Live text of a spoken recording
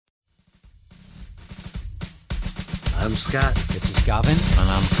I'm Scott. This is Gavin. And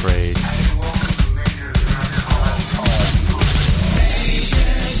I'm Craig.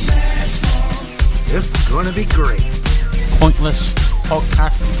 This is going to be great. Pointless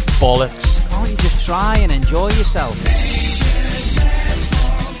podcast bollocks. Can't you just try and enjoy yourself?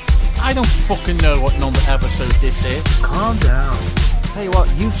 I don't fucking know what number episode this is. Calm down. Tell you what,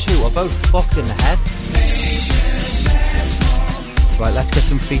 you two are both fucked in the head. Right, let's get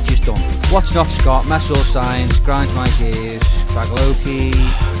some features done. What's Not Scott, Mess All Science, Grinds My Gears, Bagloki.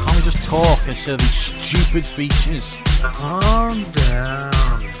 Can't we just talk instead of these stupid features? Calm down.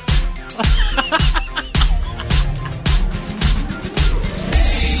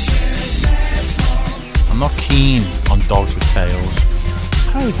 I'm not keen on dogs with tails.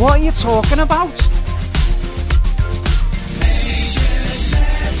 Hey, what are you talking about?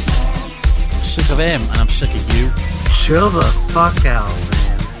 I'm sick of him and I'm sick of you. Chill the fuck out,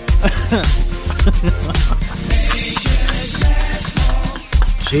 man.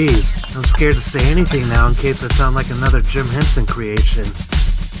 Jeez, I'm scared to say anything now in case I sound like another Jim Henson creation.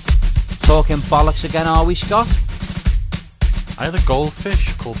 Talking bollocks again, are we, Scott? I had a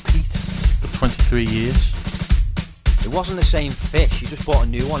goldfish called Pete for 23 years. It wasn't the same fish, you just bought a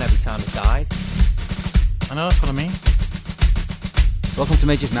new one every time it died. I know, that's what I mean. Welcome to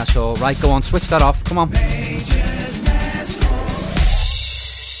Major's Mess Hall. Right, go on, switch that off, come on.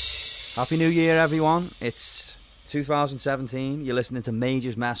 Happy New Year, everyone. It's 2017. You're listening to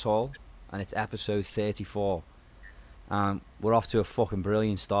Major's Mess Hall, and it's episode 34. We're off to a fucking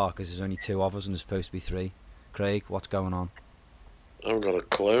brilliant start because there's only two of us and there's supposed to be three. Craig, what's going on? I haven't got a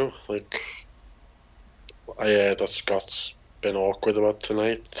clue. I heard that Scott's been awkward about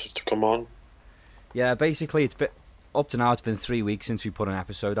tonight to come on. Yeah, basically, up to now, it's been 3 weeks since we put an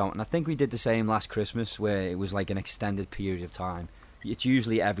episode out, and I think we did the same last Christmas where it was like an extended period of time. It's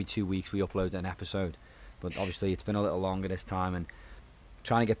usually every 2 weeks we upload an episode, but obviously it's been a little longer this time, and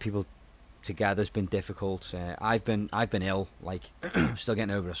trying to get people together has been difficult. I've been ill, still getting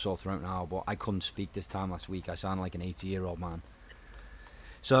over a sore throat now, but I couldn't speak this time last week. I sound like an 80-year-old man.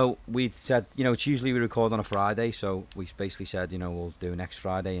 So we said, it's usually we record on a Friday, so we basically said, we'll do next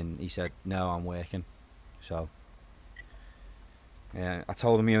Friday, and he said, no, I'm working. So yeah, I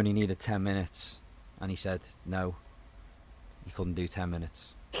told him he only needed 10 minutes, and he said no, he couldn't do 10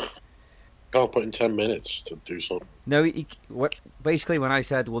 minutes. Can't put in 10 minutes to do something. No, basically when I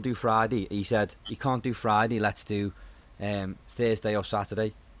said we'll do Friday, he said he can't do Friday, let's do Thursday or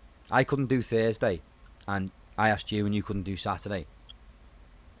Saturday. I couldn't do Thursday, and I asked you and you couldn't do Saturday.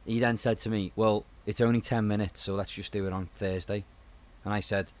 He then said to me, well, it's only 10 minutes, so let's just do it on Thursday. And I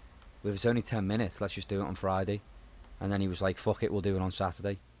said, well, if it's only 10 minutes, let's just do it on Friday. And then he was like, fuck it, we'll do it on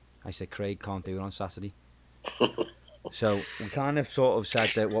Saturday. I said, Craig can't do it on Saturday. So we kind of sort of said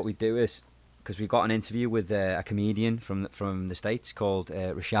that what we do is, because we got an interview with a comedian from the States called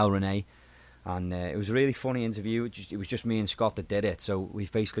Rochelle Renee, and it was a really funny interview. It was just me and Scott that did it, so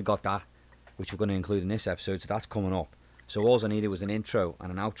we've basically got that, which we're going to include in this episode, so that's coming up. So all I needed was an intro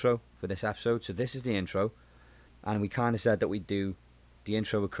and an outro for this episode, so this is the intro, and we kind of said that we'd do the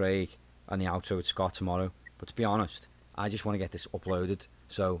intro with Craig and the outro with Scott tomorrow, but to be honest, I just want to get this uploaded,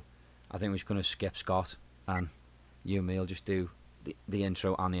 so I think we're just going to skip Scott, and you and me will just do the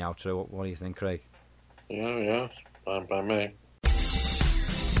intro and the outro. What do you think, Craig? Yeah, fine by me.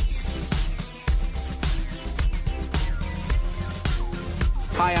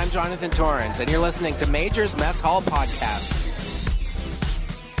 Hi, I'm Jonathan Torrens, and you're listening to Major's Mess Hall Podcast.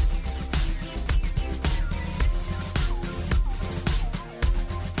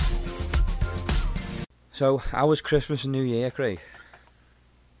 So, how was Christmas and New Year, Craig?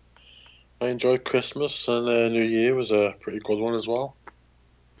 I enjoyed Christmas, and New Year was a pretty good one as well.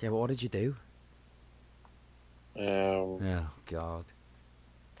 Yeah, but what did you do? Oh, God.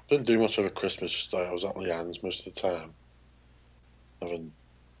 Didn't do much of a Christmas. I was at Leanne's most of the time.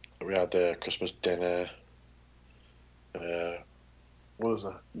 We had Christmas dinner. What is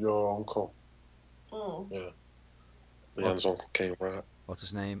that? Your uncle. Oh. Yeah. Leanne's uncle came round. What's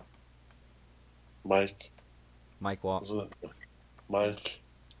his name? Mike. Mike what? Wasn't it? Mike.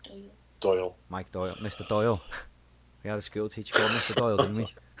 Doyle. Mike Doyle. Mr. Doyle. We had a school teacher called Mr. Doyle, didn't we?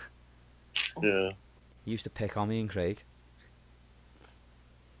 Yeah. He used to pick on me and Craig.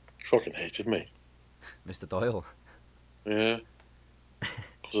 He fucking hated me. Mr. Doyle. Yeah.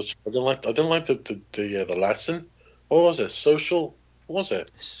 I didn't like the lesson. What was it? Social? What was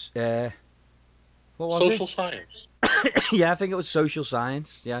it? What was Social science. Yeah, I think it was social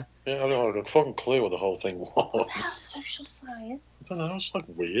science. Yeah. Yeah, I don't have a fucking clue what the whole thing was. That's social science. I don't know. It's like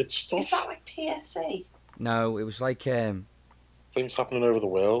weird stuff. Is that like PSE? No, it was like Things happening over the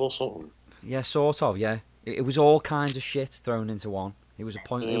world or something. yeah, sort of. Yeah, It was all kinds of shit thrown into one. It was a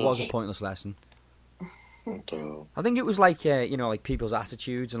pointless lesson. I think it was like like people's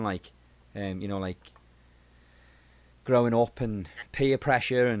attitudes and like like growing up and peer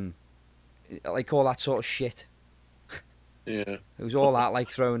pressure and like all that sort of shit. Yeah. It was all that like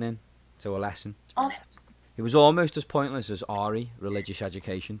thrown in to a lesson. Oh. It was almost as pointless as RE, religious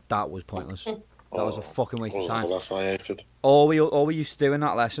education. That was pointless. That was a fucking waste of time. That's I hated. All we used to do in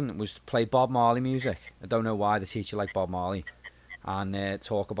that lesson was play Bob Marley music. I don't know why the teacher liked Bob Marley. And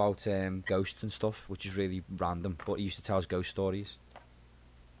talk about ghosts and stuff, which is really random. But he used to tell us ghost stories.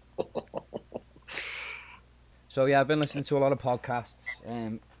 So yeah, I've been listening to a lot of podcasts.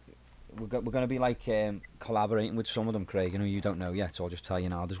 We're going to be like collaborating with some of them, Craig. You don't know yet, so I'll just tell you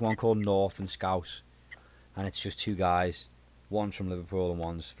now. There's one called North and Scouse, and it's just two guys. One's from Liverpool and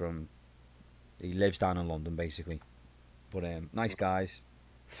one's from... He lives down in London, basically. But nice guys.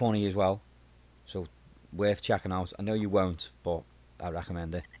 Funny as well. So worth checking out. I know you won't, but I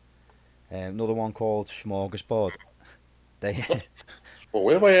recommend it. Another one called Smorgasbord. They Well,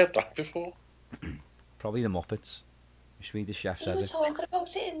 where have I heard that before? Probably the Muppets. The Swedish chef We says were it. talking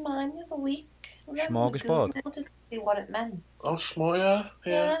about it in mine the other week. Remember we Smorgasbord? Googled to see what it meant. Oh, smart,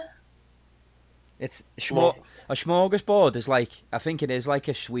 yeah. It's a Smor- smorgasbord is like, I think it is like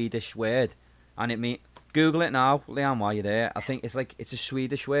a Swedish word, and it mean Google it now, Liam, while you're there. I think it's a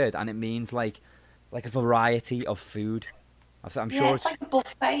Swedish word, and it means like a variety of food. I'm sure it's like a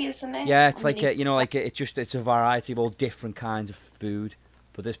buffet, isn't it? yeah, it's And like you- it's a variety of all different kinds of food.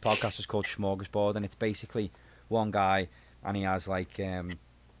 But this podcast is called Smorgasbord, and it's basically one guy, and he has like a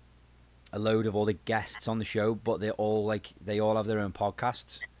load of all the guests on the show, but they all have their own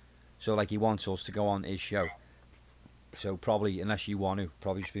podcasts. So like he wants us to go on his show. So probably, unless you want to,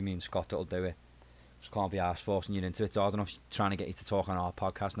 probably just be me and Scott that'll do it. Just can't be arsed forcing you into it. So I don't know if you're trying to get you to talk on our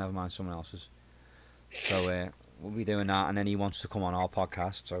podcast, never mind someone else's. So we'll be doing that, and then he wants to come on our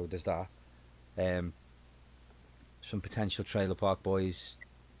podcast, so there's that. Some potential Trailer Park Boys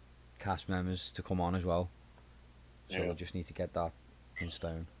cast members to come on as well. So Yeah. we'll just need to get that in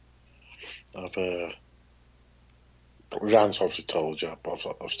stone. I've Rance obviously told you, but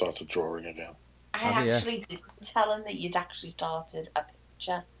I've started drawing again. I Have you? actually didn't tell him that you'd actually started a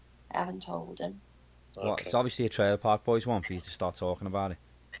picture. I haven't told him. Well, Okay. it's obviously a Trailer Park Boys one for you to start talking about it.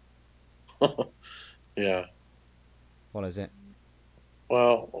 Yeah. What is it?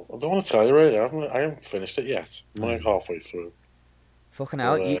 Well, I don't want to tell you really. I haven't finished it yet. I'm like halfway through. Fucking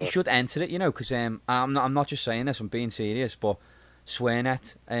hell, Well, you should enter it, because I'm not just saying this, I'm being serious, but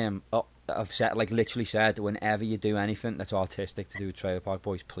Swearnet, I've said, literally said, whenever you do anything that's artistic to do with Trailer Park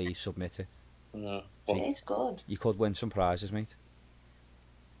Boys, please submit it. Yeah. It is good. You could win some prizes, mate.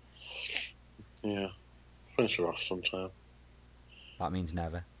 Yeah. Finish her off sometime. That means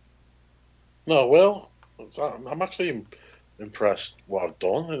never. No, well, I'm actually impressed what I've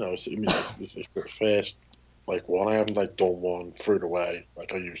done. It's the first one. I haven't done one, threw it away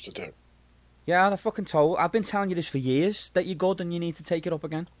like I used to do. Yeah, I've been telling you this for years, that you're good and you need to take it up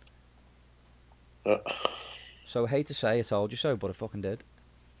again. So I hate to say I told you so, but I fucking did.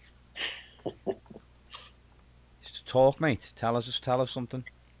 Just talk, mate. Tell us something.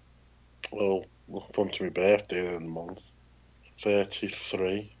 Well, look forward to my birthday in a month.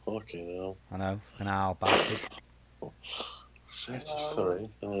 33. Fucking hell. I know, fucking hell, bastard. 33.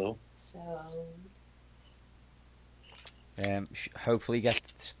 I know. So, Hopefully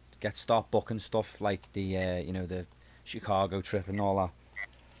start booking stuff like the the Chicago trip and all that.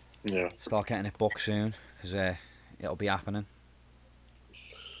 Yeah. Start getting it booked soon, because it'll be happening.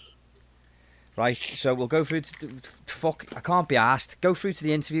 Right, so we'll go through I can't be asked. Go through to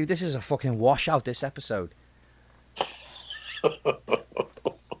the interview. This is a fucking washout, this episode.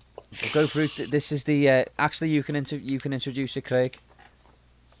 We'll go through. This is the. Actually, you can introduce it, Craig.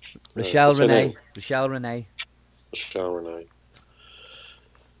 Rochelle what's her Renee. name? Rochelle Renee. Michelle Renee.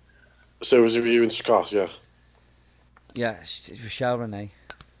 So it was you and Scott, yeah. Yeah, it's Rochelle Renee.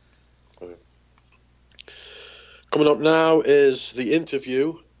 Coming up now is the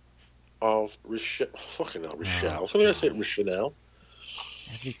interview of Rochelle. Fucking hell, Rochelle. So I'm going to say Rochelle.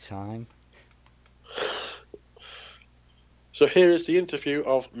 Every time. So here is the interview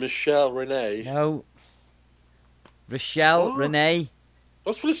of Michelle Renee. No. Rochelle What? Renee.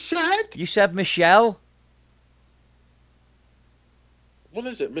 That's what it said. You said Michelle. What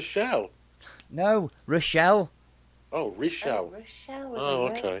is it? Michelle. No, Rochelle. Oh, Rochelle. Rochelle. Oh,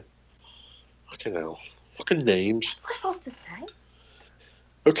 okay. Fucking hell. Fucking names. What to say?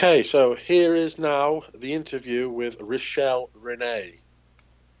 Okay, so here is now the interview with Rochelle Renee.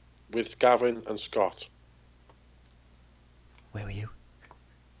 With Gavin and Scott. Where were you?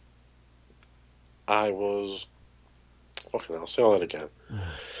 I was... Fucking hell, say all that again.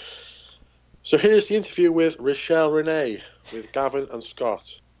 So here's the interview with Rochelle Renee, with Gavin and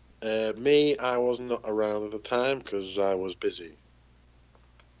Scott. Me, I was not around at the time because I was busy.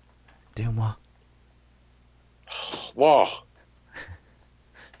 Doing what? What?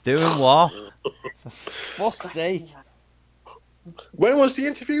 Doing what? For fuck's sake. When was the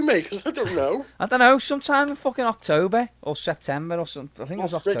interview, mate? Because I don't know. I don't know, sometime in fucking October or September or something. I think it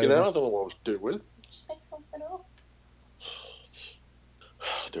was Freaking October. hell, I don't know what I was doing. Just make something up.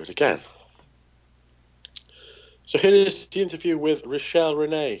 Do it again. So here is the interview with Rochelle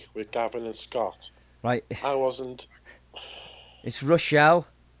Renee, with Gavin and Scott. Right. I wasn't... It's Rochelle.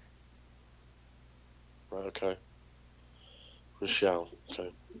 Right, okay. Rochelle,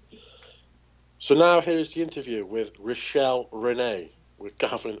 okay. So now here is the interview with Rochelle Renee, with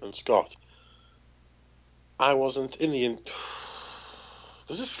Gavin and Scott. I wasn't in the...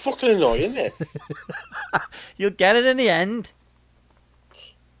 This is fucking annoying, this. You'll get it in the end.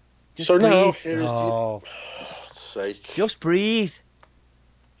 Just So now, breathe. here is Oh, the... sake. just breathe.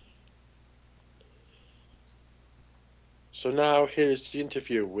 So now here is the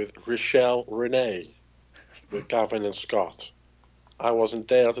interview with Rochelle Renee, with Gavin and Scott. I wasn't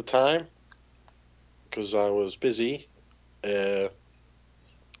there at the time because I was busy. I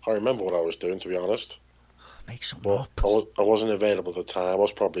can't remember what I was doing, to be honest. Make something But up. I wasn't available at the time. I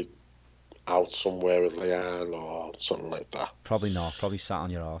was probably out somewhere with Leanne or something like that. Probably not. Probably sat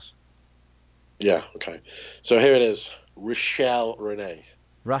on your arse. Yeah, okay. So here it is. Rochelle Renee.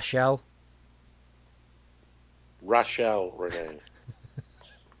 Rochelle. Rochelle Renee.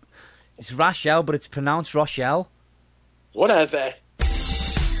 It's Rochelle, but it's pronounced Rochelle. Whatever.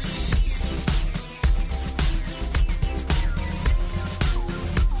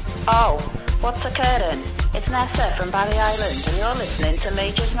 Oh, what's occurring? It's Nessa from Barry Island, and you're listening to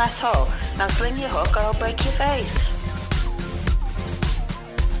Major's Mess Hall. Now sling your hook or I'll break your face.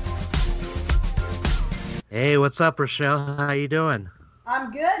 Hey, what's up, Rochelle? How you doing? I'm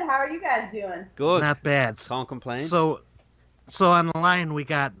good. How are you guys doing? Good. Not bad. Can't complain. So on the line we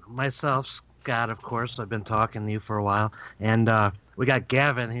got myself, Scott, of course. I've been talking to you for a while, and we got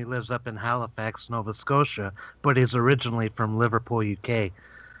Gavin. He lives up in Halifax, Nova Scotia, but he's originally from Liverpool, UK.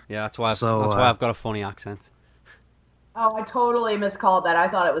 Yeah, that's why So, that's why I've got a funny accent. Oh, I totally miscalled that. I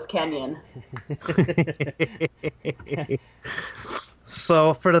thought it was Kenyan.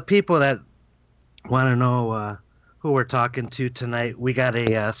 So for the people that want to know who we're talking to tonight, we got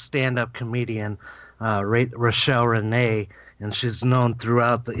a stand-up comedian, Rochelle Renee, and she's known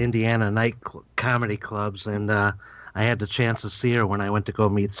throughout the Indiana comedy clubs. And I had the chance to see her when I went to go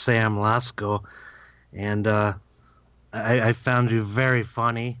meet Sam Lasco, and I found you very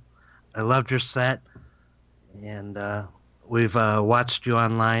funny. I loved your set, and we've watched you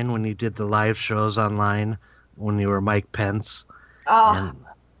online when you did the live shows online when you were Mike Pence. Oh,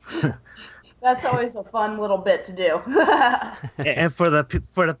 And, that's always a fun little bit to do. and for the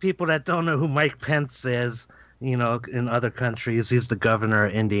people that don't know who Mike Pence is, you know, in other countries, he's the governor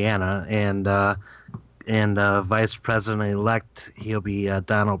of Indiana, and vice president-elect, he'll be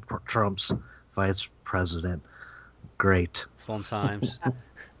Donald Trump's vice president. Great. Fun times.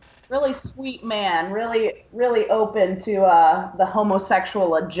 Really sweet man. Really, really open to the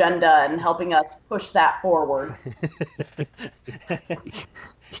homosexual agenda and helping us push that forward.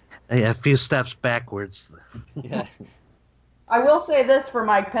 A few steps backwards. Yeah. I will say this for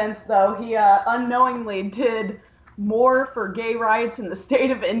Mike Pence, though. He unknowingly did more for gay rights in the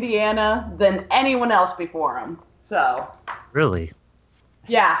state of Indiana than anyone else before him. So, Really?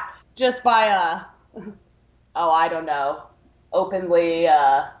 yeah, just by, I don't know, openly,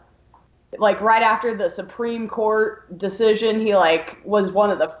 like right after the Supreme Court decision, he was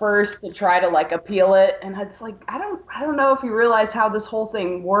one of the first to try to appeal it. And it's like, I don't know if you realize how this whole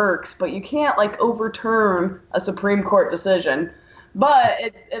thing works, but you can't overturn a Supreme Court decision. But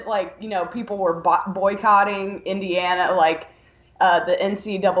it people were boycotting Indiana, the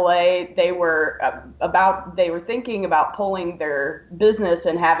NCAA. They were thinking about pulling their business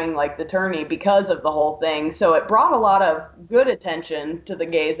and having the tourney because of the whole thing. So it brought a lot of good attention to the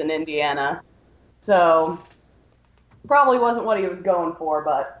gays in Indiana. So probably wasn't what he was going for,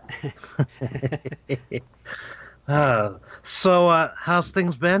 but. So how's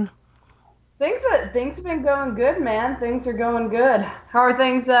things been? Things have been going good, man. Things are going good. How are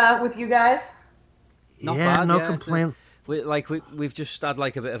things with you guys? Not yeah, bad, no yeah. complaint. We've just had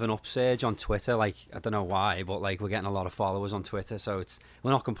a bit of an upsurge on Twitter. I don't know why, but we're getting a lot of followers on Twitter, so we're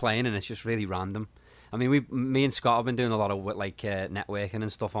not complaining. It's just really random. I mean, me and Scott have been doing a lot of networking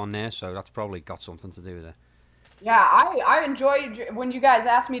and stuff on there, so that's probably got something to do with it. Yeah, I enjoyed when you guys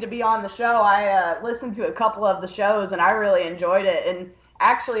asked me to be on the show. I listened to a couple of the shows and I really enjoyed it. And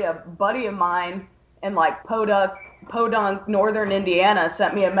actually, a buddy of mine in like Podunk, Northern Indiana,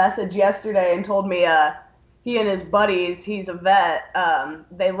 sent me a message yesterday and told me he and his buddies, he's a vet,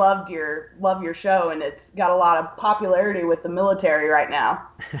 they love your show and it's got a lot of popularity with the military right now.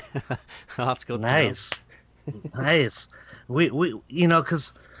 That's good. Nice, nice. We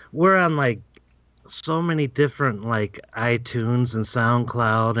because we're on like so many different like iTunes and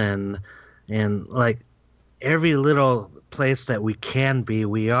SoundCloud and like every little place that we can be,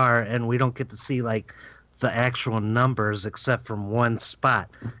 we are, and we don't get to see like the actual numbers except from one spot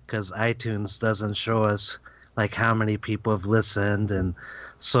because iTunes doesn't show us like how many people have listened, and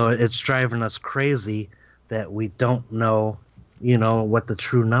so it's driving us crazy that we don't know, what the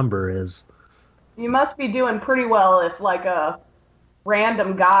true number is. You must be doing pretty well if like a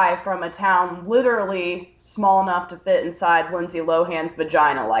random guy from a town literally small enough to fit inside Lindsay Lohan's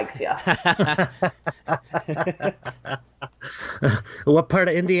vagina likes you. What part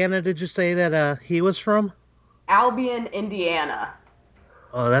of Indiana did you say that he was from? Albion, Indiana.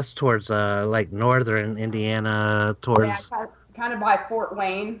 Oh, that's towards like northern Indiana, towards. Yeah, kind of by Fort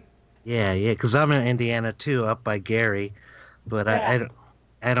Wayne. Yeah, because I'm in Indiana too, up by Gary, but yeah.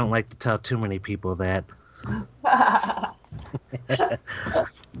 I don't like to tell too many people that.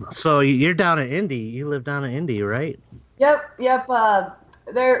 So you're down in Indy. You live down in Indy, right? Yep.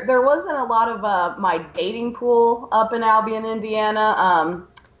 There wasn't a lot of my dating pool up in Albion, Indiana.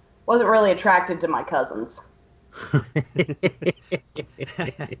 Wasn't really attracted to my cousins.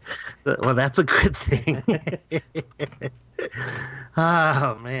 Well, that's a good thing.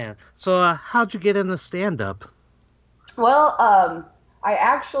 Oh man. So how'd you get into stand-up? Well, I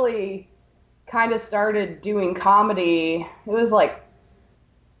actually kind of started doing comedy. It was like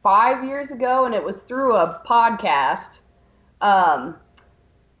 5 years ago, and it was through a podcast. I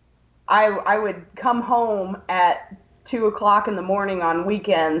would come home at 2:00 in the morning on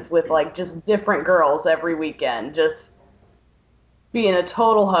weekends with like just different girls every weekend, just being a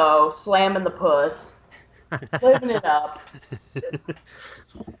total hoe, slamming the puss, living it up.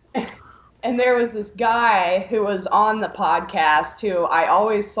 And there was this guy who was on the podcast who I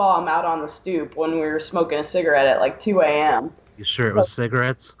always saw him out on the stoop when we were smoking a cigarette at like 2 a.m. You sure it was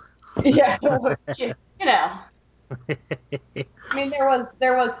cigarettes? Yeah, you know. I mean,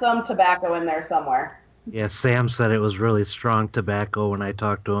 there was some tobacco in there somewhere. Yeah, Sam said it was really strong tobacco when I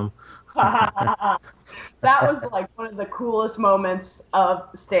talked to him. That was like one of the coolest moments of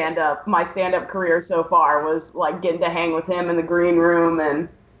stand-up. My stand-up career so far was like getting to hang with him in the green room and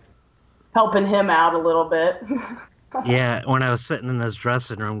helping him out a little bit. Yeah, when I was sitting in his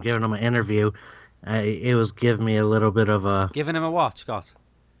dressing room giving him an interview, it was giving me a little bit of a... Giving him a what, Scott?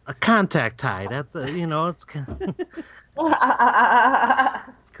 A contact high. That's it's kind of...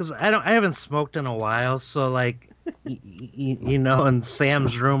 Because I haven't smoked in a while, so like, and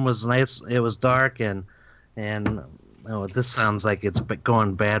Sam's room was nice. It was dark and this sounds like it's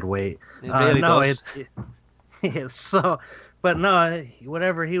going bad way. It really does. It's so, but no,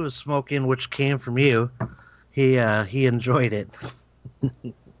 whatever he was smoking, which came from you, he enjoyed it.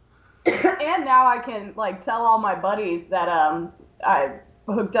 And now I can like tell all my buddies that I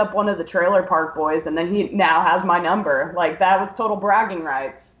hooked up one of the Trailer Park Boys, and then he now has my number. Like, that was total bragging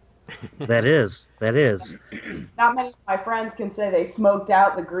rights. That is. Not many of my friends can say they smoked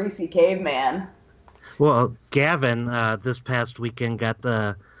out the Greasy Caveman. Well, Gavin, this past weekend got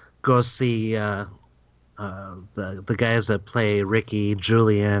to go see the guys that play Ricky,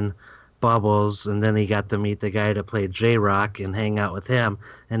 Julian, Bubbles, and then he got to meet the guy to play J-Rock and hang out with him,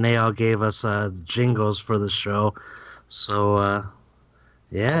 and they all gave us jingles for the show. So,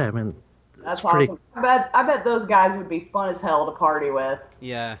 yeah, I mean, that's awesome. I bet those guys would be fun as hell to party with.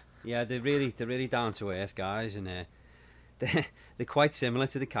 Yeah, they're really down to earth guys, and they're quite similar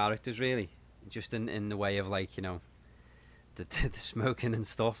to the characters, really, just in the way of like the smoking and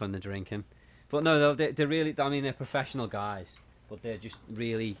stuff and the drinking. But no, they're really. I mean, they're professional guys, but they're just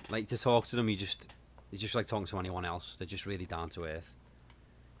really like to talk to them. It's just like talking to anyone else. They're just really down to earth.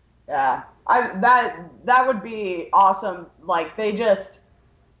 Yeah, that would be awesome. Like they just.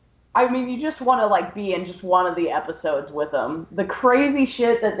 I mean, you just want to like be in just one of the episodes with them. The crazy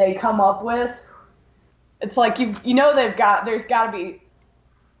shit that they come up with, it's like there's got to be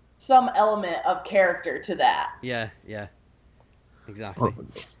some element of character to that. Yeah, exactly.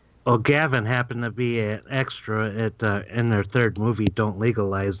 Well, Gavin happened to be an extra at in their third movie, Don't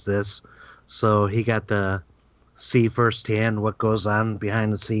Legalize This, so he got to see firsthand what goes on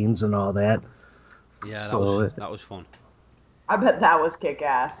behind the scenes and all that. Yeah, so, that was fun. I bet that was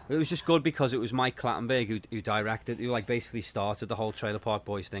kick-ass. It was just good because it was Mike Clattenburg who directed, who like basically started the whole Trailer Park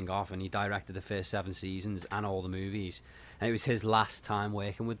Boys thing off, and he directed the first 7 seasons and all the movies, and it was his last time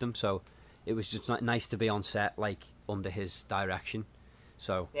working with them, so it was just nice to be on set like under his direction.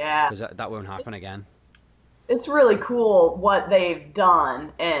 So yeah, because that won't happen again. It's really cool what they've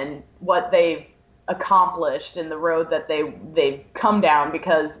done and what they've accomplished in the road that they've come down,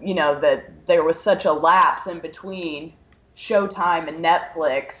 because you know that there was such a lapse in between Showtime and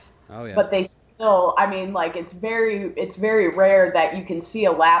Netflix. Oh yeah. But they still, I mean, like it's very rare that you can see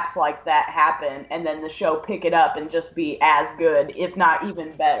a lapse like that happen and then the show pick it up and just be as good, if not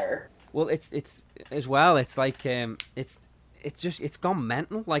even better. Well, it's as well. It's like it's gone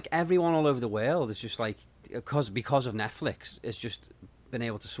mental. Like everyone all over the world is just like because of Netflix, it's just been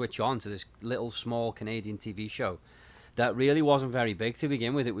able to switch on to this little small Canadian TV show that really wasn't very big to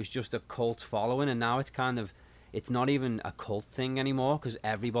begin with. It was just a cult following, and now it's not even a cult thing anymore because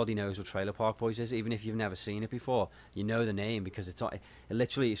everybody knows what Trailer Park Boys is. Even if you've never seen it before, you know the name because it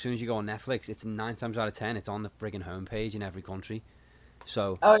literally, as soon as you go on Netflix, it's 9 times out of 10 it's on the friggin' homepage in every country.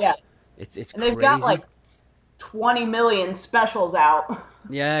 So oh yeah, it's and crazy. They've got like 20 million specials out.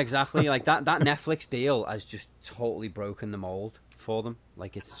 Yeah, exactly. Like that Netflix deal has just totally broken the mold for them.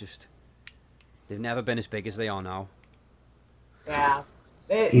 Like it's just they've never been as big as they are now. Yeah.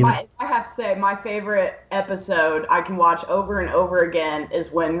 I have to say, my favorite episode I can watch over and over again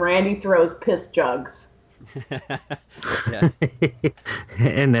is when Randy throws piss jugs. Yeah.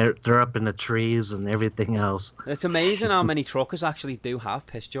 And they're up in the trees and everything else. It's amazing how many truckers actually do have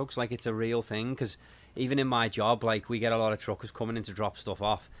piss jugs. Like it's a real thing, because even in my job, like we get a lot of truckers coming in to drop stuff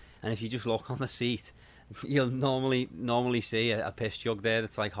off, and if you just look on the seat, you'll normally see a piss jug there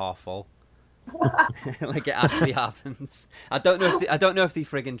that's like half full. Like it actually happens. I don't know if they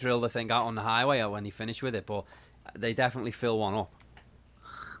friggin' drill the thing out on the highway or when they finish with it, but they definitely fill one up.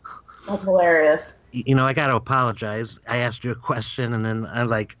 That's hilarious. You know, I got to apologize. I asked you a question, and then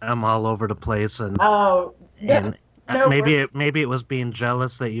I'm all over the place, and oh, yeah. And maybe it was being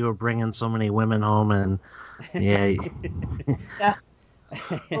jealous that you were bringing so many women home, and yeah. Yeah.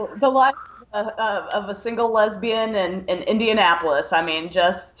 The life of a single lesbian in Indianapolis. I mean,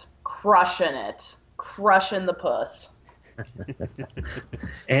 just crushing the puss.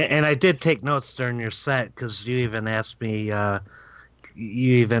 And I did take notes during your set because you even asked me.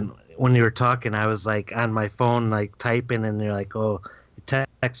 When you were talking, I was like on my phone, like typing, and you're like, "Oh, you're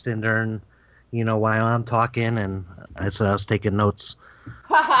texting during, while I'm talking," and I said I was taking notes.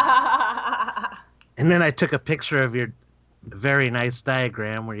 And then I took a picture of your very nice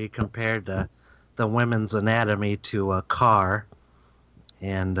diagram where you compared the women's anatomy to a car,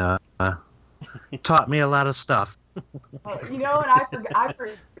 and taught me a lot of stuff. And I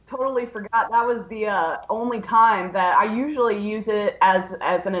totally forgot that was the only time that I usually use it as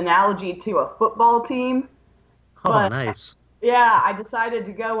an analogy to a football team. Oh, nice. Yeah, I decided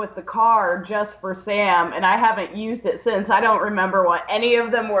to go with the car just for Sam, and I haven't used it since. I don't remember what any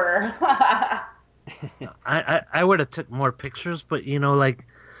of them were. I would have took more pictures, but like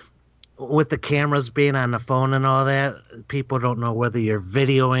with the cameras being on the phone and all that, people don't know whether you're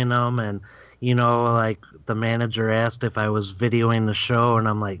videoing them, and like the manager asked if I was videoing the show, and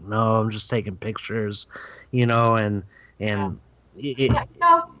I'm like, no, I'm just taking pictures, and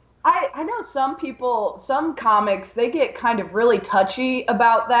I know some people, some comics, they get kind of really touchy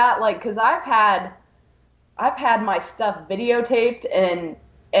about that, like, because I've had my stuff videotaped, and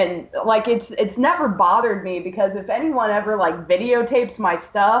like it's never bothered me, because if anyone ever like videotapes my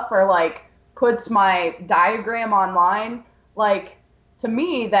stuff or like puts my diagram online, like to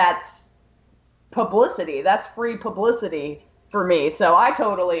me that's publicity. That's free publicity for me. So I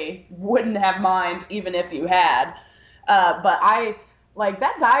totally wouldn't have mind even if you had. But I like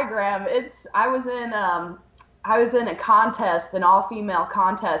that diagram. I was in a contest, an all-female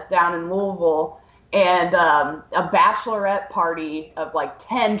contest down in Louisville, and a bachelorette party of like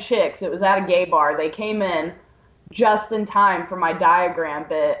 10 chicks. It was at a gay bar. They came in just in time for my diagram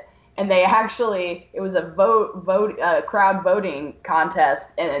bit, and it was a crowd voting contest,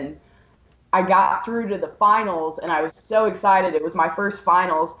 and I got through to the finals, and I was so excited. It was my first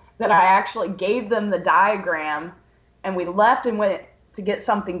finals that I actually gave them the diagram, and we left and went to get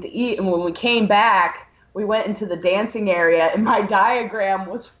something to eat. And when we came back, we went into the dancing area, and my diagram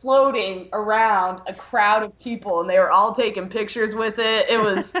was floating around a crowd of people, and they were all taking pictures with it. It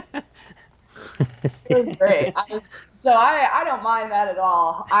was great. So I don't mind that at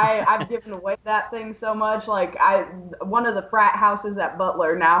all. I've given away that thing so much. Like one of the frat houses at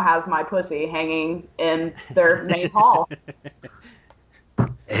Butler now has my pussy hanging in their main hall.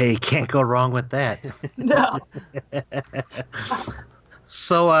 Hey, can't go wrong with that. No.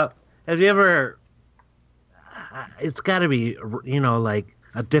 So, have you ever? It's got to be, like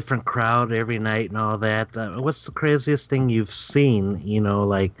a different crowd every night and all that. What's the craziest thing you've seen?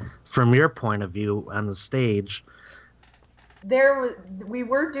 Like from your point of view on the stage. We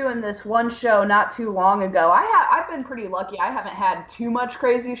were doing this one show not too long ago. I've been pretty lucky. I haven't had too much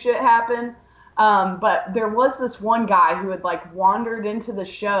crazy shit happen. But there was this one guy who had like wandered into the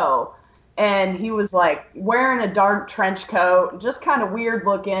show, and he was like wearing a dark trench coat, just kind of weird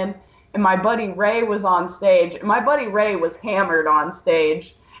looking. And my buddy Ray was on stage. My buddy Ray was hammered on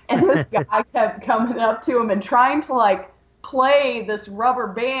stage, and this guy kept coming up to him and trying to like play this rubber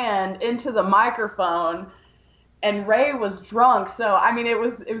band into the microphone. And Ray was drunk, so I mean, it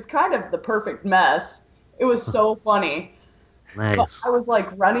was kind of the perfect mess. It was so funny. Nice. But I was like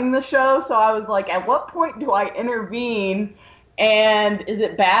running the show, so I was like, at what point do I intervene? And is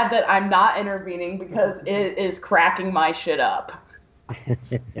it bad that I'm not intervening because it is cracking my shit up?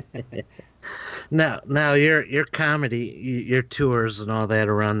 Now your comedy, your tours and all that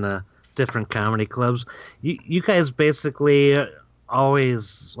around the different comedy clubs, you guys basically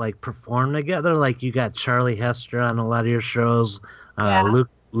always like perform together. Like you got Charlie Hester on a lot of your shows, Yeah.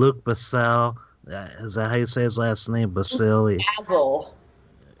 Luke Basil. Is that how you say his last name? Basil. Basil.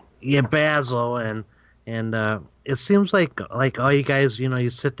 Yeah, Basil, and it seems like all you guys, you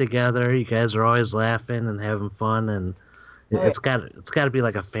sit together. You guys are always laughing and having fun, and it's got to be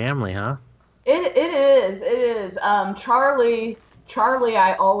like a family, huh? It is. Charlie,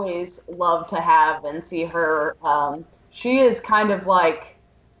 I always love to have and see her. She is kind of like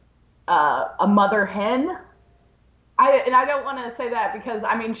a mother hen. I don't want to say that because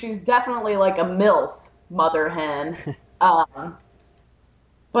I mean she's definitely like a MILF mother hen,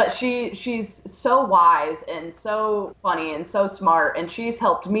 but she's so wise and so funny and so smart, and she's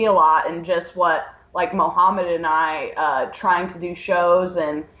helped me a lot in just what like Mohammed and I trying to do shows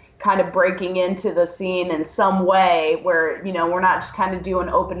and kind of breaking into the scene in some way where we're not just kind of doing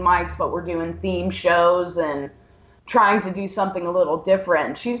open mics, but we're doing theme shows and trying to do something a little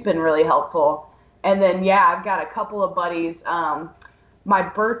different. She's been really helpful. And then, I've got a couple of buddies. My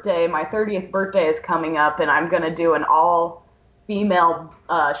 30th birthday is coming up, and I'm going to do an all-female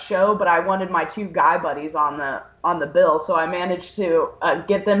show, but I wanted my 2 guy buddies on the bill, so I managed to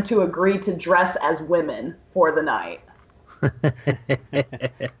get them to agree to dress as women for the night.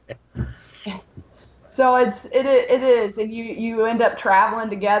 So it is, and you end up traveling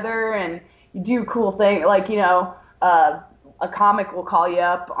together, and you do cool things, like, a comic will call you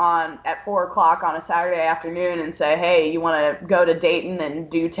up at 4:00 on a Saturday afternoon and say, hey, you want to go to Dayton and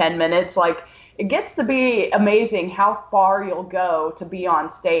do 10 minutes? Like, it gets to be amazing how far you'll go to be on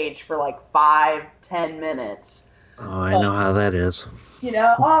stage for like 5-10 minutes. Oh, I know how that is.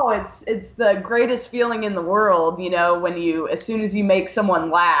 It's the greatest feeling in the world, when as soon as you make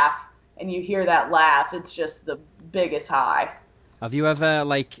someone laugh and you hear that laugh, it's just the biggest high. Have you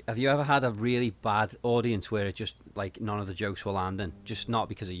ever had a really bad audience where it just like none of the jokes were landing, just not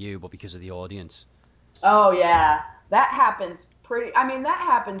because of you, but because of the audience? Oh yeah, that happens pretty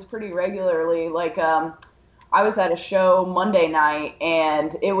regularly. Like I was at a show Monday night,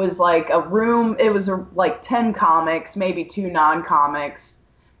 and it was like a room. It was like 10 comics, maybe 2 non-comics,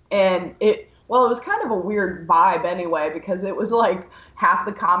 and it was kind of a weird vibe anyway because it was like half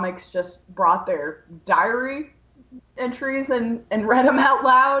the comics just brought their diary entries and read them out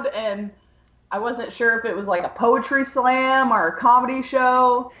loud, and I wasn't sure if it was like a poetry slam or a comedy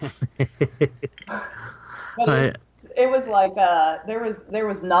show. But it was like there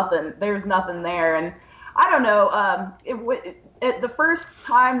was nothing there, and I don't know. The first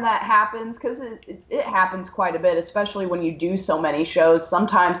time that happens, because it happens quite a bit, especially when you do so many shows.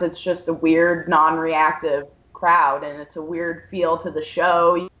 Sometimes it's just a weird, non-reactive crowd, and it's a weird feel to the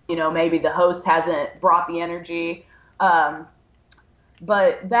show. Maybe the host hasn't brought the energy.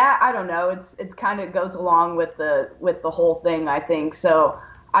 But that, I don't know, it's kind of goes along with the whole thing, I think. So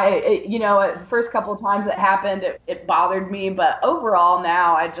the first couple of times it happened, it bothered me, but overall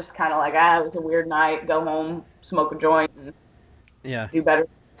now I just kind of like, it was a weird night, go home, smoke a joint, and do better the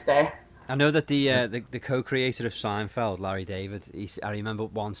next day. I know that the co-creator of Seinfeld, Larry David, I remember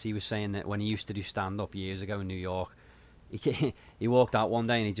once he was saying that when he used to do stand-up years ago in New York, he walked out one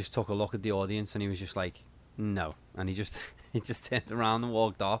day and he just took a look at the audience and he was just like, no, and he just turned around and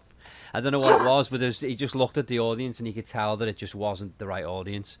walked off. I don't know what it was, but he just looked at the audience and he could tell that it just wasn't the right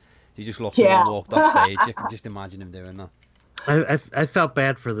audience. He just looked at them and walked off stage. I can just imagine him doing that. I felt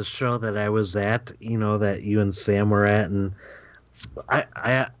bad for the show that I was at, that you and Sam were at, and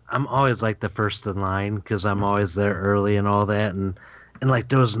I'm always like the first in line because I'm always there early and all that, and and like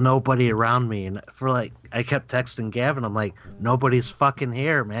there was nobody around me, and for like I kept texting Gavin. I'm like, nobody's fucking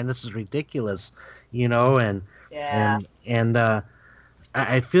here, man. This is ridiculous, and Yeah. and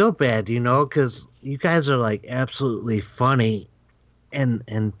I feel bad, because you guys are like absolutely funny, and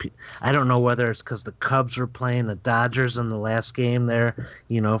I don't know whether it's because the Cubs were playing the Dodgers in the last game there,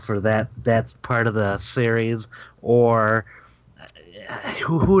 for that's part of the series, or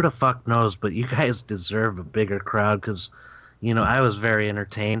who the fuck knows, but you guys deserve a bigger crowd because, I was very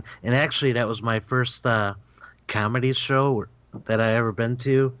entertained. And actually, that was my first comedy show that I ever been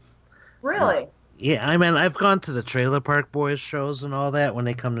to. Really? Yeah, I mean, I've gone to the Trailer Park Boys shows and all that when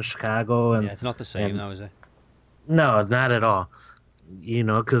they come to Chicago. And Yeah, it's not the same though, is it? no, not at all.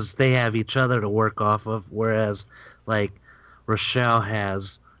 Because they have each other to work off of, whereas, like, Rochelle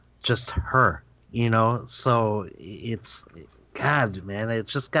has just her, So it's, God, man,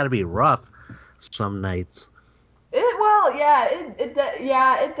 it's just got to be rough some nights. It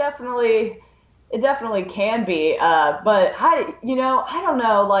definitely can be. But I don't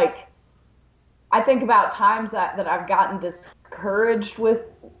know. Like, I think about times that I've gotten discouraged with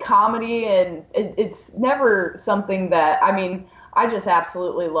comedy, and it's never something that, I mean, I just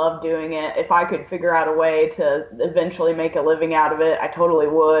absolutely love doing it. If I could figure out a way to eventually make a living out of it, I totally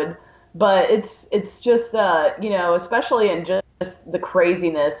would. But it's just, especially in just the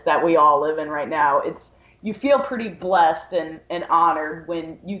craziness that we all live in right now, you feel pretty blessed and honored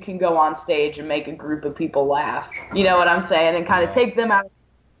when you can go on stage and make a group of people laugh. You know what I'm saying? And kind of take them out of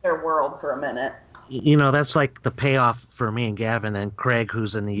their world for a minute. That's like the payoff for me and Gavin and Craig,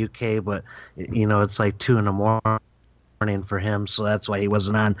 who's in the UK, but, it's like 2 a.m. for him, so that's why he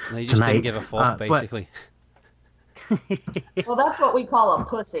wasn't on No, he just tonight. didn't give a fuck, basically. Well, that's what we call a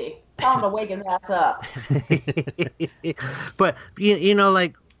pussy. Tell him to wake his ass up. But,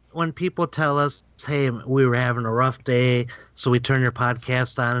 like, when people tell us, hey, we were having a rough day, so we turned your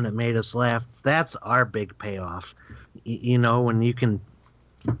podcast on and it made us laugh, that's our big payoff. When you can,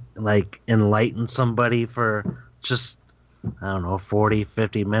 like, enlighten somebody for just, I don't know, 40,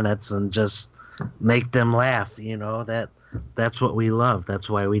 50 minutes and just make them laugh, that's what we love. That's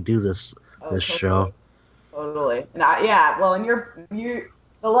why we do this show. Totally. And I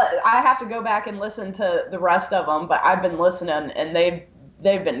have to go back and listen to the rest of them, but I've been listening, and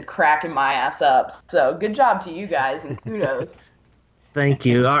they've been cracking my ass up. So good job to you guys, and kudos. Thank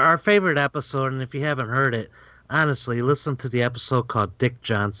you. Our favorite episode, and if you haven't heard it, honestly, listen to the episode called Dick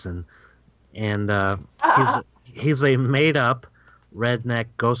Johnson. And he's a made-up redneck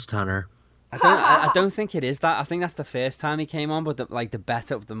ghost hunter. I don't think it is that. I think that's the first time he came on, but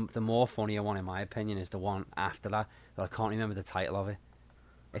the more funnier one, in my opinion, is the one after that. But I can't remember the title of it.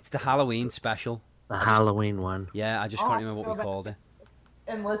 It's the Halloween special. Halloween one. Yeah, I just can't remember what we called it.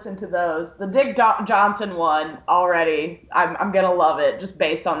 And listen to those. The Dick Johnson one already. I'm gonna love it just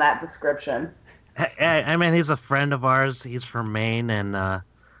based on that description. I mean, he's a friend of ours. He's from Maine, and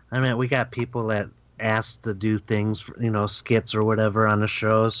we got people that ask to do things, skits or whatever on the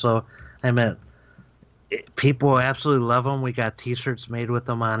show. So, people absolutely love him. We got T-shirts made with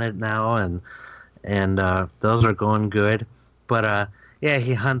him on it now, and those are going good. But yeah,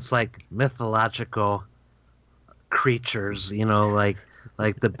 he hunts like mythological creatures,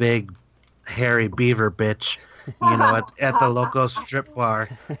 like the big hairy beaver bitch, at the local strip bar.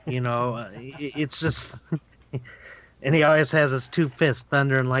 It's just, and he always has his 2 fists,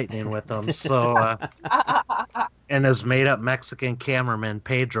 thunder and lightning, with him. So, and his made-up Mexican cameraman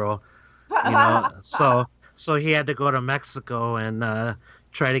Pedro, so he had to go to Mexico and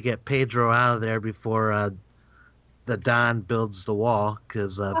try to get Pedro out of there before the Don builds the wall,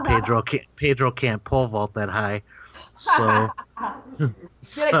 because Pedro can't pole vault that high. So, Get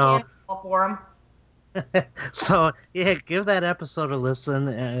a cannonball for him. So yeah, give that episode a listen.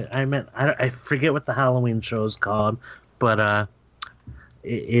 I forget what the Halloween show is called, but and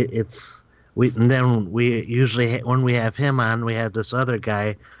then we usually, when we have him on, we have this other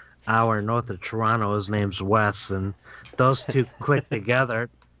guy, hour north of Toronto. His name's Wes, and those two click together,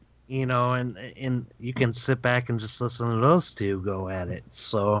 and you can sit back and just listen to those two go at it.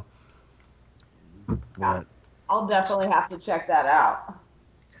 So, I'll definitely have to check that out.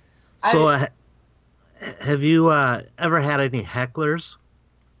 So, have you ever had any hecklers?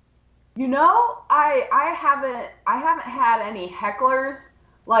 I haven't had any hecklers.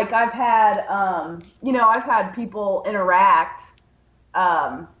 Like, I've had, I've had people interact.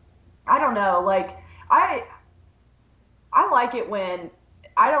 I don't know. Like, I like it when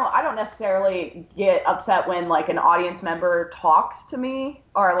I don't necessarily get upset when, like, an audience member talks to me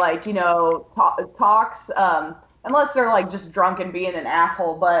or, like, talks, unless they're, like, just drunk and being an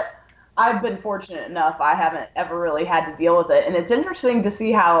asshole. But I've been fortunate enough. I haven't ever really had to deal with it, and it's interesting to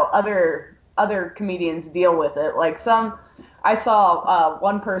see how other comedians deal with it. Like I saw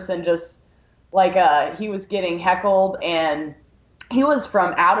one person just like he was getting heckled, and he was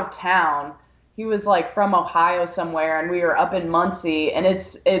from out of town. He was like from Ohio somewhere, and we were up in Muncie, and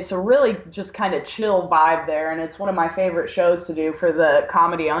it's a really just kind of chill vibe there, and it's one of my favorite shows to do for the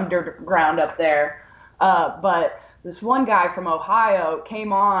comedy underground up there. But this one guy from Ohio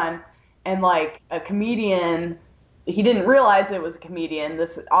came on, and like a comedian, he didn't realize it was a comedian.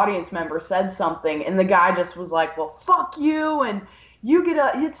 This audience member said something, and the guy just was like, "Well, fuck you, and you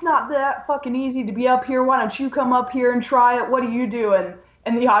it's not that fucking easy to be up here. Why don't you come up here and try it? What do you do?"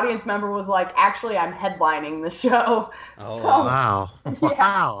 And the audience member was like, "Actually, I'm headlining the show." Oh, so, wow. Yeah.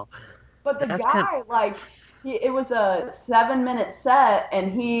 Wow. But the guy, it was a 7-minute set,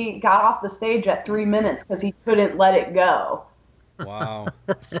 and he got off the stage at 3 minutes because he couldn't let it go. Wow.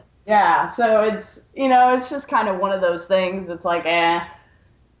 Yeah, so it's just kind of one of those things. It's like,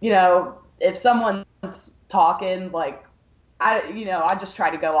 if someone's talking, like, I just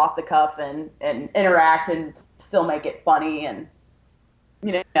try to go off the cuff and interact and still make it funny. And,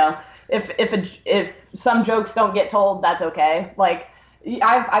 if some jokes don't get told, that's okay. Like,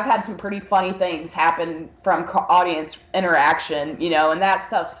 I've had some pretty funny things happen from audience interaction, and that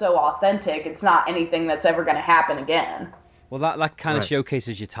stuff's so authentic. It's not anything that's ever going to happen again. Well, that kind of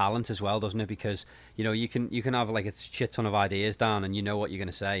showcases your talent as well, doesn't it? Because you can have like a shit ton of ideas down, and you know what you're going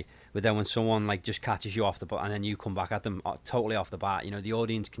to say. But then when someone like just catches you off the bat, and then you come back at them totally off the bat, the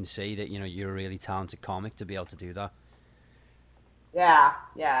audience can see that you're a really talented comic to be able to do that.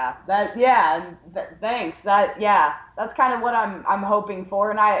 Thanks. That's kind of what I'm hoping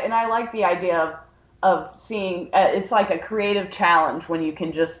for, and I like the idea of seeing it's like a creative challenge when you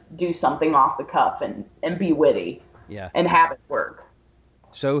can just do something off the cuff and be witty. Yeah. And have it work.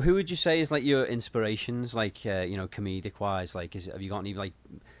 So who would you say is like your inspirations, like comedic wise? Like, have you got any like,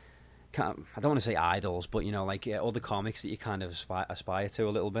 I don't want to say idols, but like other comics that you kind of aspire to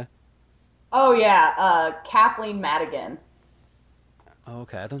a little bit? Oh yeah, Kathleen Madigan.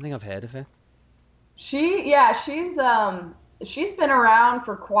 Okay, I don't think I've heard of her. She's been around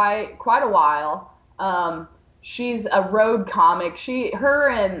for quite a while. She's a road comic. Her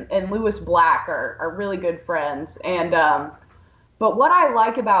and Lewis Black are really good friends. And but what I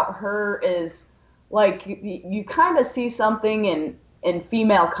like about her is like you kind of see something in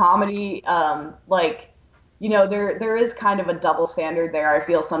female comedy. There is kind of a double standard there, I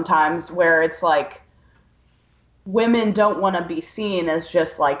feel sometimes, where it's like women don't want to be seen as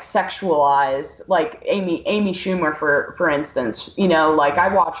just like sexualized, like Amy Schumer for instance. I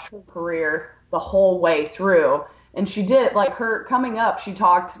watched her career the whole way through, and she did, like, her coming up, she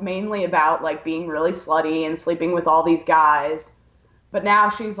talked mainly about like being really slutty and sleeping with all these guys, but now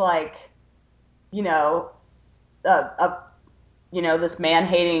she's like this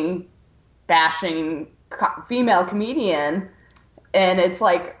man-hating, bashing female comedian, and it's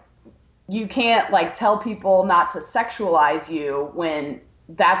like you can't like tell people not to sexualize you when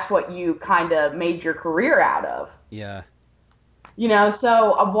that's what you kind of made your career out of. Yeah.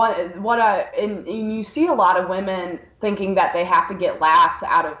 So and you see a lot of women thinking that they have to get laughs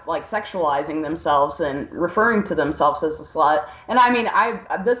out of like sexualizing themselves and referring to themselves as a slut. And I mean,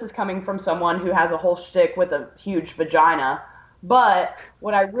 this is coming from someone who has a whole shtick with a huge vagina. But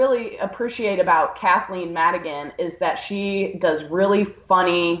what I really appreciate about Kathleen Madigan is that she does really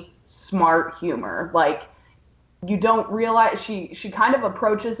funny, smart humor. Like, you don't realize she kind of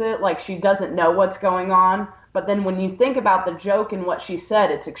approaches it like she doesn't know what's going on. But then when you think about the joke and what she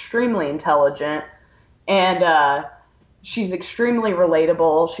said, it's extremely intelligent, and she's extremely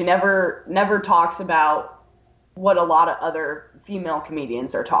relatable. She never talks about what a lot of other female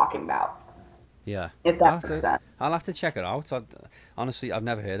comedians are talking about. Yeah. If that makes sense. I'll have to check it out. Honestly, I've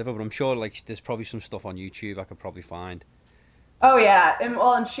never heard of her, but I'm sure like there's probably some stuff on YouTube I could probably find. Oh yeah,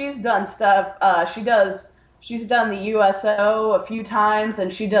 and she's done stuff. She's done the USO a few times,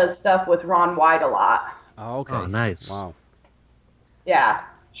 and she does stuff with Ron White a lot. Oh, okay. Oh, nice. Wow. Yeah,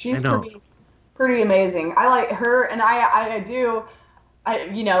 she's pretty amazing. I like her, and I do.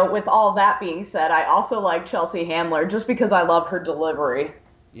 With all that being said, I also like Chelsea Handler just because I love her delivery.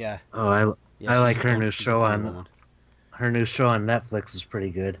 Yeah. Oh, I like her new show on Netflix is pretty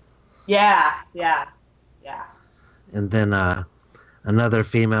good. Yeah. And then another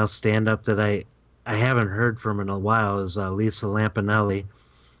female stand-up that I haven't heard from in a while is Lisa Lampanelli.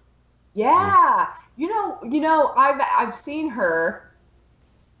 Yeah. I've seen her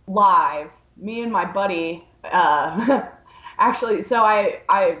live. Me and my buddy, actually. So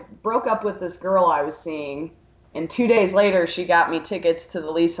I broke up with this girl I was seeing And 2 days later, she got me tickets to the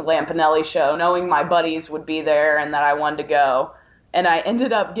Lisa Lampanelli show, knowing my buddies would be there and that I wanted to go. And I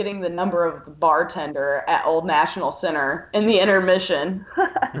ended up getting the number of the bartender at Old National Center in the intermission.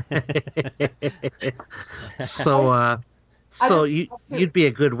 So you'd be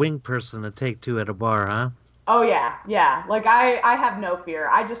a good wing person to take to at a bar, huh? Oh, yeah. Like, I have no fear.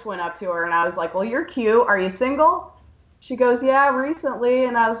 I just went up to her and I was like, well, you're cute. Are you single? She goes, yeah, recently.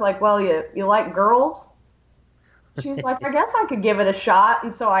 And I was like, well, you like girls? She's like, I guess I could give it a shot.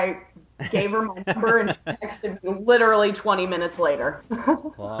 And so I gave her my number and she texted me literally 20 minutes later.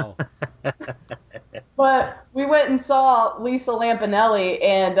 Wow. But we went and saw Lisa Lampanelli,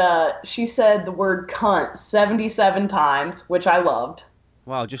 and she said the word cunt 77 times, which I loved.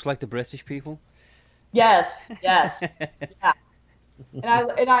 Wow, just like the British people? Yes. Yeah.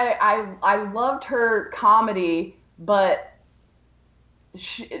 And I loved her comedy, but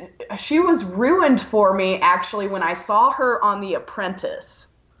she was ruined for me, actually, when I saw her on The Apprentice.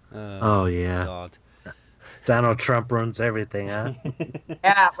 Oh, yeah. God. Donald Trump ruins everything, huh?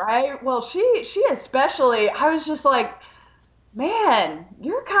 Yeah, right? Well, she especially, I was just like, man,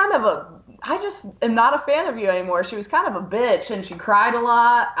 you're kind of I just am not a fan of you anymore. She was kind of a bitch, and she cried a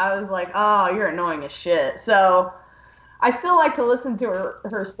lot. I was like, oh, you're annoying as shit. So I still like to listen to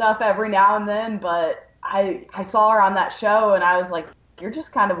her stuff every now and then, but I saw her on that show, and I was like, you're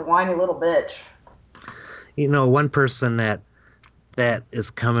just kind of a whiny little bitch. You know, one person that is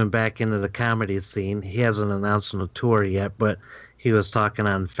coming back into the comedy scene, he hasn't announced a tour yet, but he was talking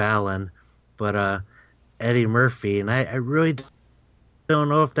on Fallon, but Eddie Murphy, and I really don't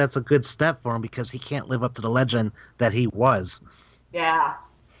know if that's a good step for him because he can't live up to the legend that he was. Yeah.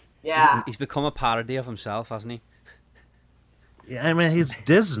 He's become a parody of himself, hasn't he? Yeah, I mean, he's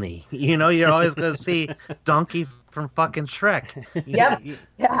Disney. You know, you're always going to see Donkey from fucking Shrek. Yep.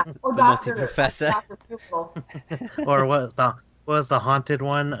 Yeah. Or The Professor. Or what was the haunted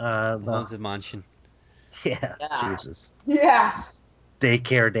one? The Haunted Mansion. Yeah, Jesus. Yeah.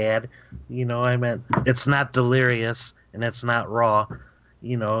 Daycare Dad. You know, I meant it's not delirious and it's not raw.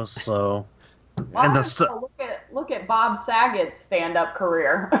 You know, so. Well, and look at Bob Saget's stand-up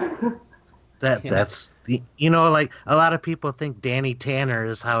career. That's the, you know, like a lot of people think Danny Tanner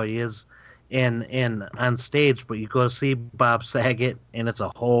is how he is in on stage, but you go see Bob Saget and it's a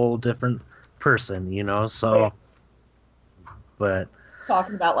whole different person, you know. So, but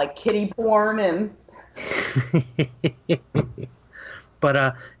talking about like kitty porn and.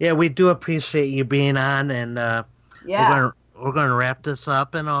 But yeah, we do appreciate you being on, and we're gonna wrap this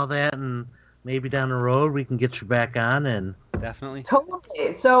up and all that, and maybe down the road we can get you back on and. Definitely.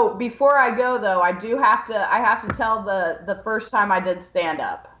 Totally. So before I go though, I have to tell the first time I did stand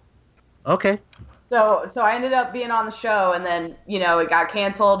up. Okay. So I ended up being on the show, and then, you know, it got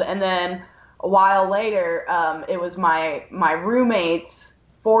canceled, and then a while later, it was my roommate's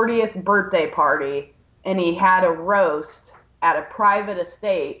 40th birthday party, and he had a roast at a private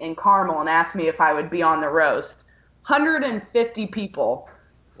estate in Carmel and asked me if I would be on the roast. 150 people.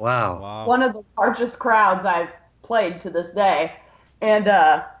 Wow. One of the largest crowds I've played to this day. And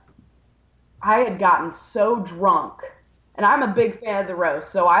I had gotten so drunk, and I'm a big fan of the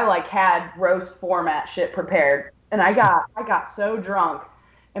roast, so I like had roast format shit prepared, and I got so drunk,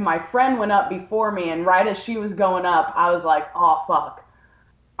 and my friend went up before me, and right as she was going up, I was like, oh fuck,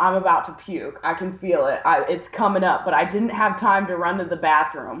 I'm about to puke. I can feel it. It's coming up, but I didn't have time to run to the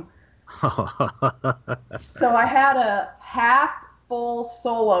bathroom. So I had a half full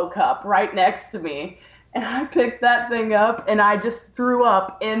Solo cup right next to me, and I picked that thing up, and I just threw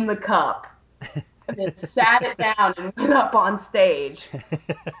up in the cup, and then sat it down and went up on stage.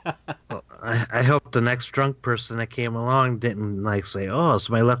 Well, I hope the next drunk person that came along didn't like say, "Oh,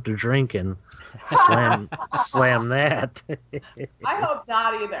 somebody left a drink," and slam that. I hope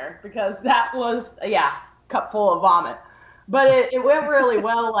not either, because that was cup full of vomit. But it went really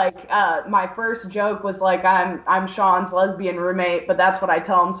well. Like my first joke was like, I'm Sean's lesbian roommate, but that's what I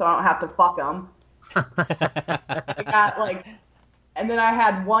tell him so I don't have to fuck him. I got like, and then I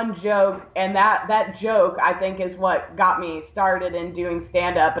had one joke, and that joke I think is what got me started in doing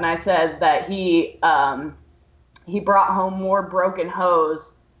stand up. And I said that he brought home more broken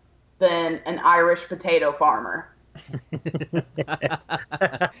hoes than an Irish potato farmer.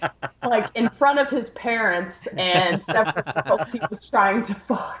 Like in front of his parents and several girls he was trying to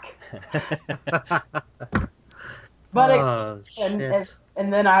fuck. But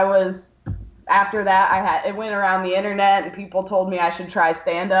and then I was, after that it went around the internet and people told me I should try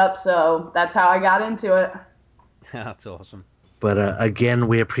stand up, so that's how I got into it. That's awesome. But again,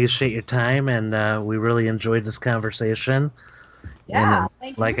 we appreciate your time, and we really enjoyed this conversation. Yeah, And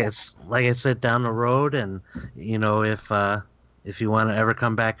thank like you. like I said, down the road, and if you want to ever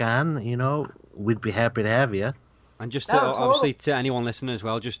come back on, we'd be happy to have you. And just No, to, obviously totally. to anyone listening as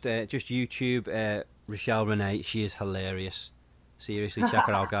well, just YouTube Rochelle Renee. She is hilarious. Seriously, check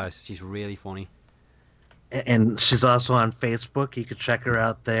her out, guys. She's really funny. And she's also on Facebook. You could check her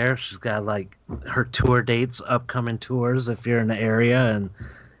out there. She's got like her tour dates, upcoming tours if you're in the area,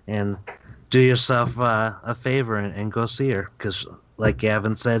 and do yourself a favor and go see her because, like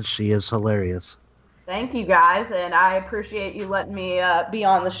Gavin said, she is hilarious. Thank you guys, and I appreciate you letting me be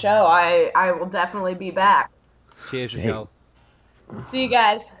on the show. I will definitely be back. Cheers, Rochelle. See you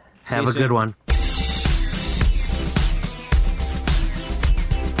guys. Have you a good soon. one.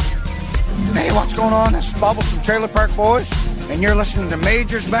 Hey, what's going on? This is Bubbles from Trailer Park Boys, and you're listening to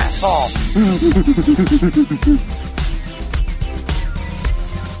Major's Mess Hall.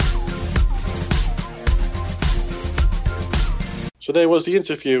 So there was the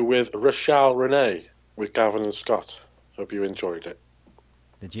interview with Rochelle Renee with Gavin and Scott. Hope you enjoyed it.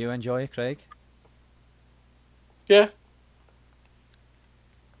 Did you enjoy it, Craig? Yeah.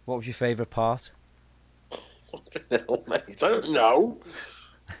 What was your favourite part? Fucking hell, mate. I don't know.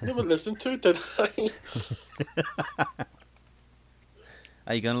 Never listened to it, did I?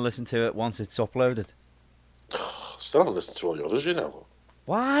 Are you going to listen to it once it's uploaded? Still haven't listened to all the others,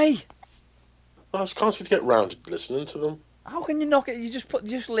 Why? I just can't seem to get round to listening to them. How can you knock it? You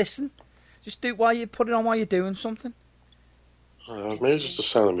just listen. Just do while you put it on while you're doing something. Maybe it's just the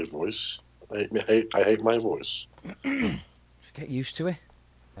sound of my voice. I hate my voice. Just get used to it.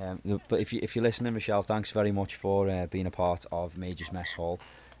 But if you're listening, Michelle, thanks very much for being a part of Major's Mess Hall,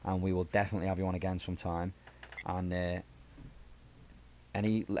 and we will definitely have you on again sometime. And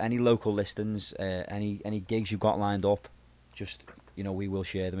any local listings, any gigs you've got lined up, just we will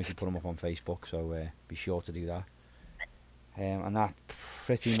share them if you put them up on Facebook. So be sure to do that. And that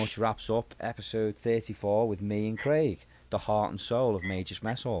pretty much wraps up episode 34 with me and Craig, the heart and soul of Major's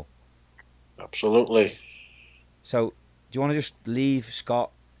Mess Hall. Absolutely. So, do you want to just leave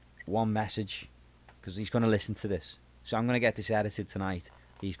Scott one message? Because he's going to listen to this. So I'm going to get this edited tonight.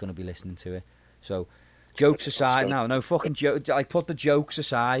 He's going to be listening to it. So, jokes aside now. No fucking joke. Like, put the jokes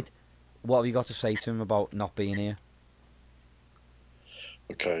aside. What have you got to say to him about not being here?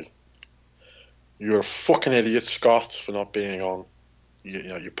 Okay. You're a fucking idiot, Scott, for not being on.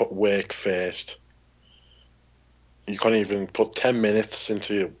 You put work first. You can't even put 10 minutes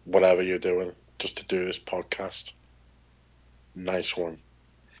into whatever you're doing just to do this podcast. Nice one.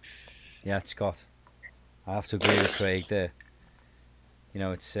 Yeah, Scott. I have to agree with Craig there.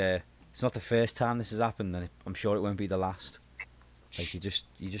 It's not the first time this has happened, and I'm sure it won't be the last. Like you just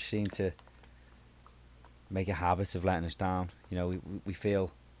seem to make a habit of letting us down. We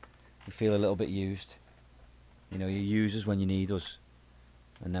feel a little bit used. You use us when you need us,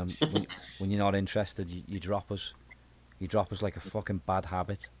 and then when you're not interested, you drop us. You drop us like a fucking bad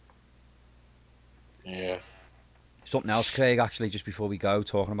habit. Yeah. Something else, Craig, actually, just before we go,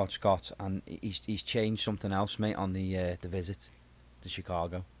 talking about Scott, and he's changed something else, mate, on the visit to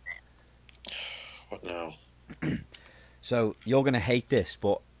Chicago. What now? So you're gonna hate this,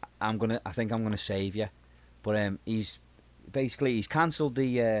 but I think I'm gonna save you. But he's cancelled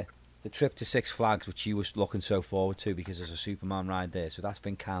the trip to Six Flags, which you was looking so forward to because there's a Superman ride there, so that's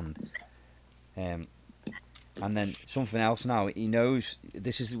been canned. And then something else now. He knows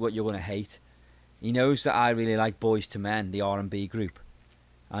this is what you're gonna hate. He knows that I really like Boys II Men, the R&B group,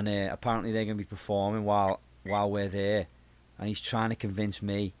 and apparently they're going to be performing while we're there, and he's trying to convince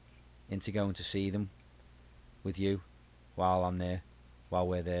me into going to see them with you while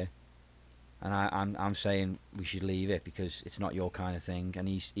we're there, and I'm saying we should leave it because it's not your kind of thing, and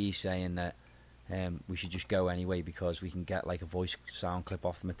he's saying that we should just go anyway because we can get like a voice sound clip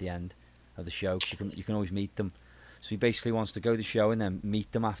off them at the end of the show. 'Cause you can always meet them. So he basically wants to go to the show and then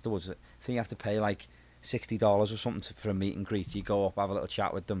meet them afterwards. I think you have to pay like $60 or something for a meet and greet. You go up, have a little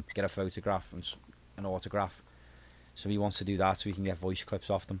chat with them, get a photograph and an autograph. So he wants to do that so he can get voice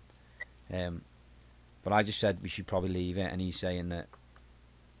clips off them. But I just said we should probably leave it, and he's saying that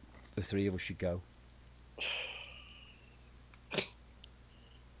the three of us should go.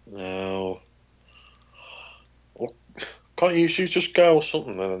 No. Well, can't you just go or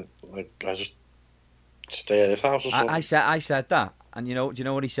something? And like I just stay at his house or something. I said that, and do you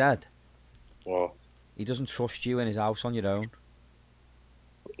know what he said? What? He doesn't trust you in his house on your own.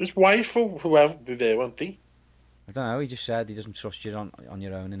 His wife or whoever be there, won't he? I don't know. He just said he doesn't trust you on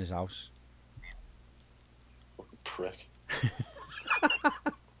your own in his house. Fucking prick.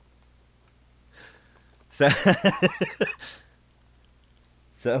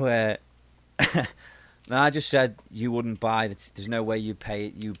 No, I just said you wouldn't buy it. There's no way you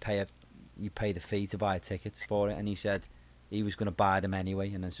pay the fee to buy tickets for it, and he said he was going to buy them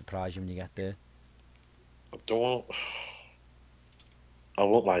anyway, and then surprise you when you get there. I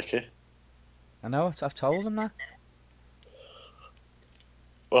won't like it. I know. I've told him that.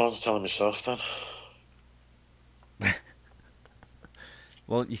 Well, I was telling myself then.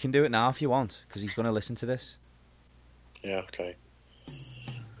 Well, you can do it now if you want, because he's going to listen to this. Yeah, okay.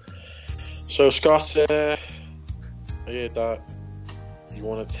 So, Scott, I heard that you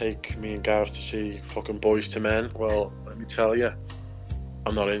want to take me and Gav to see fucking Boys to Men. Well, let me tell you,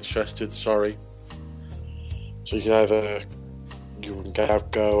 I'm not interested, sorry. So you can either, you and Gav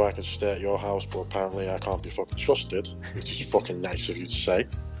go, I can stay at your house, but apparently I can't be fucking trusted, which is fucking nice of you to say.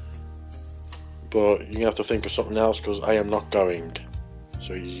 But you're going to have to think of something else, because I am not going.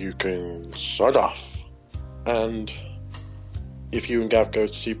 So you can sod off. And if you and Gav go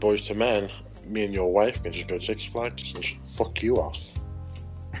to see Boys to Men, me and your wife can just go to Six Flags and just fuck you off.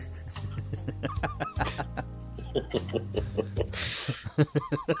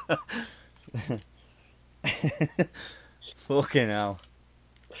 Fucking hell.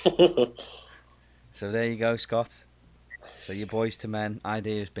 So there you go, Scott. So your Boys to Men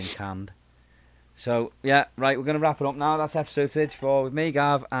idea has been canned. So, yeah, right, we're going to wrap it up now. That's episode 34 with me,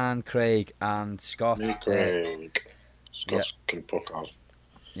 Gav, and Craig, and Scott. Me, Craig. Scott can fuck off.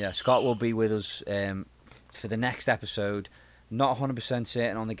 Yeah, Scott will be with us for the next episode. Not 100%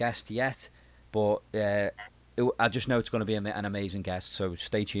 certain on the guest yet, but I just know it's going to be an amazing guest, so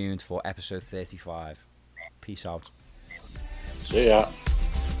stay tuned for episode 35. Peace out. See ya.